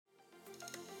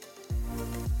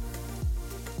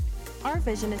Our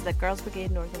vision is that Girls Brigade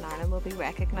Northern Ireland will be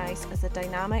recognised as a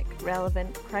dynamic,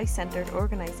 relevant, Christ-centred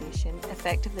organisation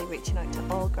effectively reaching out to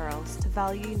all girls to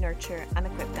value, nurture and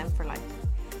equip them for life.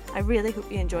 I really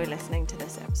hope you enjoy listening to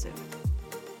this episode.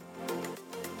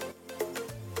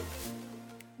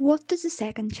 What does a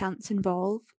second chance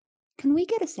involve? Can we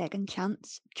get a second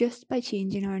chance just by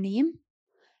changing our name?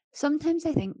 Sometimes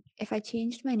I think if I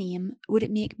changed my name, would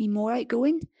it make me more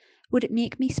outgoing? Would it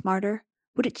make me smarter?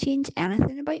 Would it change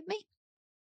anything about me?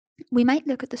 We might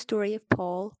look at the story of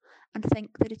Paul and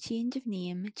think that a change of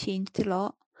name changed a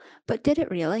lot, but did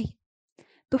it really?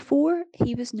 Before,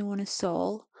 he was known as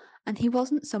Saul, and he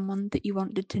wasn't someone that you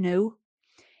wanted to know.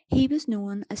 He was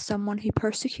known as someone who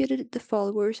persecuted the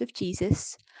followers of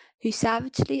Jesus, who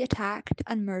savagely attacked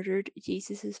and murdered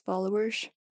Jesus' followers.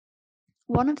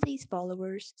 One of these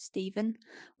followers, Stephen,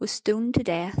 was stoned to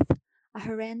death, a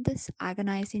horrendous,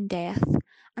 agonizing death,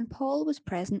 and Paul was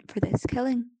present for this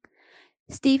killing.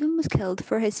 Stephen was killed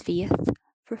for his faith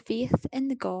in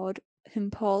the God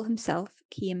whom Paul himself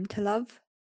came to love.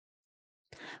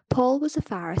 Paul was a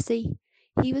Pharisee.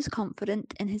 He was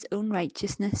confident in his own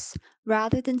righteousness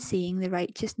rather than seeing the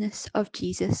righteousness of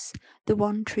Jesus, the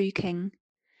one true King.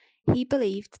 He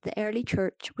believed the early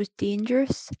church was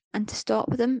dangerous, and to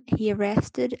stop them, he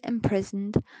arrested,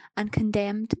 imprisoned, and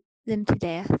condemned them to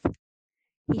death.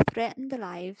 He threatened the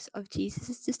lives of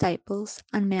Jesus' disciples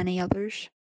and many others.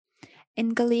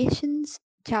 In Galatians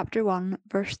chapter 1,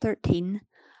 verse 13,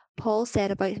 Paul said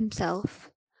about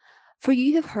himself, "For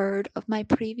you have heard of my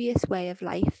previous way of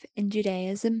life in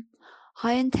Judaism,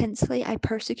 how intensely I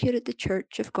persecuted the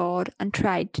church of God and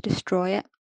tried to destroy it.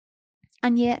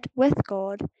 And yet, with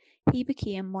God, he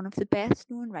became one of the best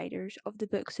known writers of the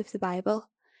books of the Bible.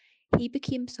 He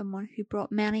became someone who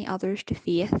brought many others to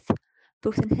faith,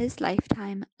 both in his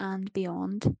lifetime and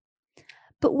beyond."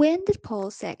 But when did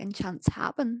Paul's second chance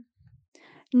happen?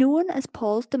 Known as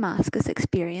Paul's Damascus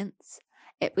experience,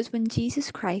 it was when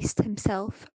Jesus Christ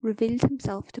himself revealed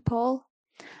himself to Paul.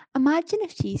 Imagine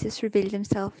if Jesus revealed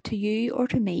himself to you or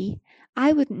to me.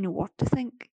 I wouldn't know what to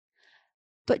think.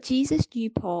 But Jesus knew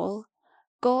Paul.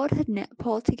 God had knit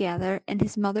Paul together in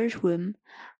his mother's womb,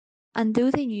 and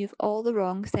though they knew of all the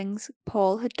wrong things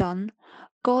Paul had done,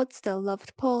 God still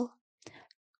loved Paul.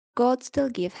 God still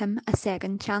gave him a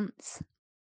second chance.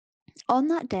 On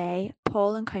that day,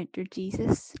 Paul encountered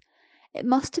Jesus. It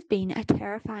must have been a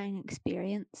terrifying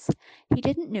experience. He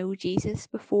didn't know Jesus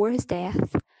before his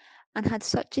death and had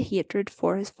such a hatred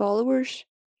for his followers.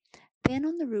 Then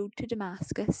on the road to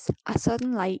Damascus, a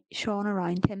sudden light shone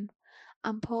around him,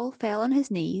 and Paul fell on his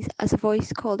knees as a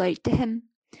voice called out to him.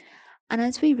 And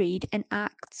as we read in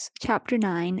Acts chapter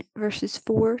 9, verses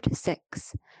 4 to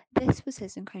 6, this was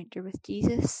his encounter with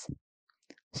Jesus.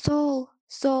 "Saul,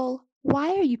 Saul,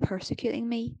 why are you persecuting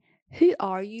me? Who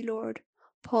are you, Lord?"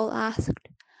 Paul asked.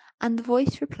 And the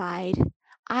voice replied,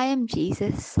 "I am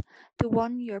Jesus, the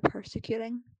one you are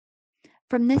persecuting."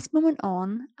 From this moment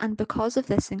on, and because of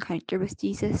this encounter with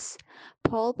Jesus,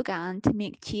 Paul began to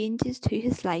make changes to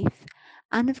his life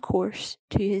and, of course,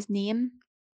 to his name.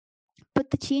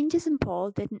 But the changes in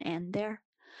Paul didn't end there.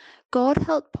 God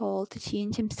helped Paul to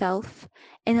change himself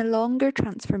in a longer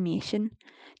transformation,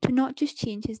 to not just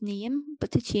change his name,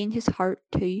 but to change his heart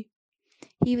too.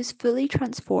 He was fully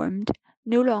transformed,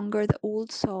 no longer the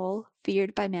old Saul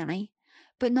feared by many,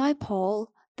 but now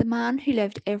Paul, the man who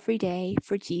lived every day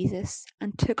for Jesus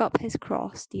and took up his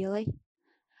cross daily.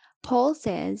 Paul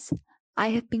says,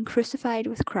 "I have been crucified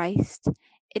with Christ.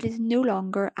 It is no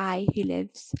longer I who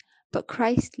lives, but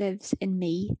Christ lives in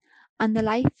me. And the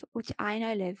life which I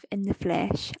now live in the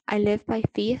flesh, I live by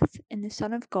faith in the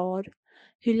Son of God,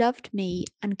 who loved me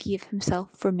and gave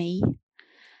himself for me."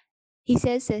 He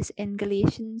says this in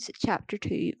Galatians chapter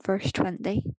 2, verse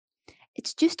 20.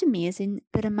 It's just amazing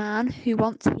that a man who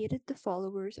once hated the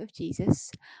followers of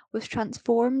Jesus was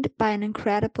transformed by an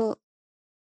incredible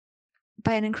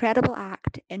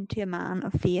act into a man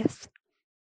of faith.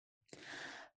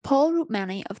 Paul wrote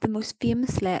many of the most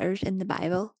famous letters in the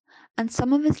Bible, and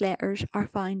some of his letters are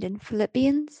found in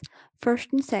Philippians,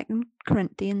 1st and 2nd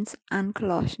Corinthians, and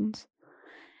Colossians.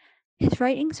 His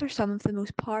writings are some of the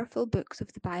most powerful books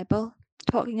of the Bible,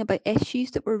 talking about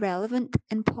issues that were relevant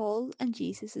in Paul and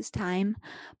Jesus' time,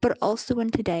 but also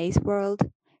in today's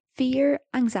world: fear,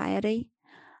 anxiety,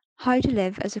 how to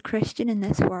live as a Christian in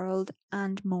this world,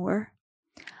 and more.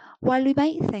 While we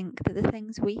might think that the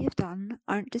things we have done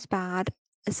aren't as bad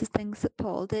as the things that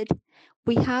Paul did,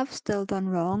 we have still done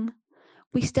wrong.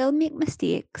 We still make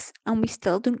mistakes, and we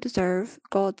still don't deserve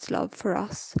God's love for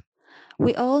us.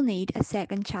 We all need a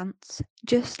second chance,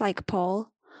 just like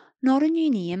Paul. Not a new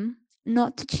name,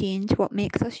 not to change what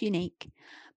makes us unique,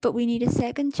 But we need a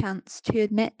second chance to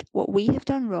admit what we have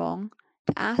done wrong,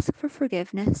 to ask for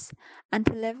forgiveness, and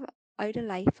to live out a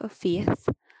life of faith,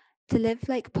 to live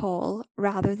like Paul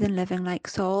rather than living like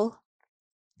Saul.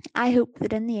 I hope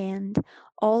that in the end,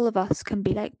 all of us can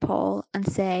be like Paul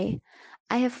and say,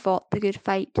 I have fought the good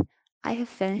fight, I have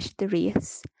finished the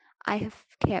race, I have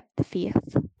kept the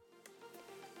faith.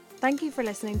 Thank you for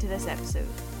listening to this episode.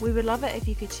 We would love it if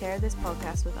you could share this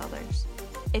podcast with others.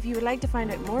 If you would like to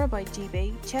find out more about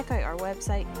GB, check out our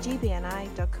website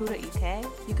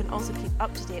gbni.co.uk. You can also keep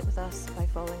up to date with us by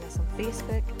following us on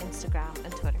Facebook, Instagram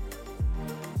and Twitter.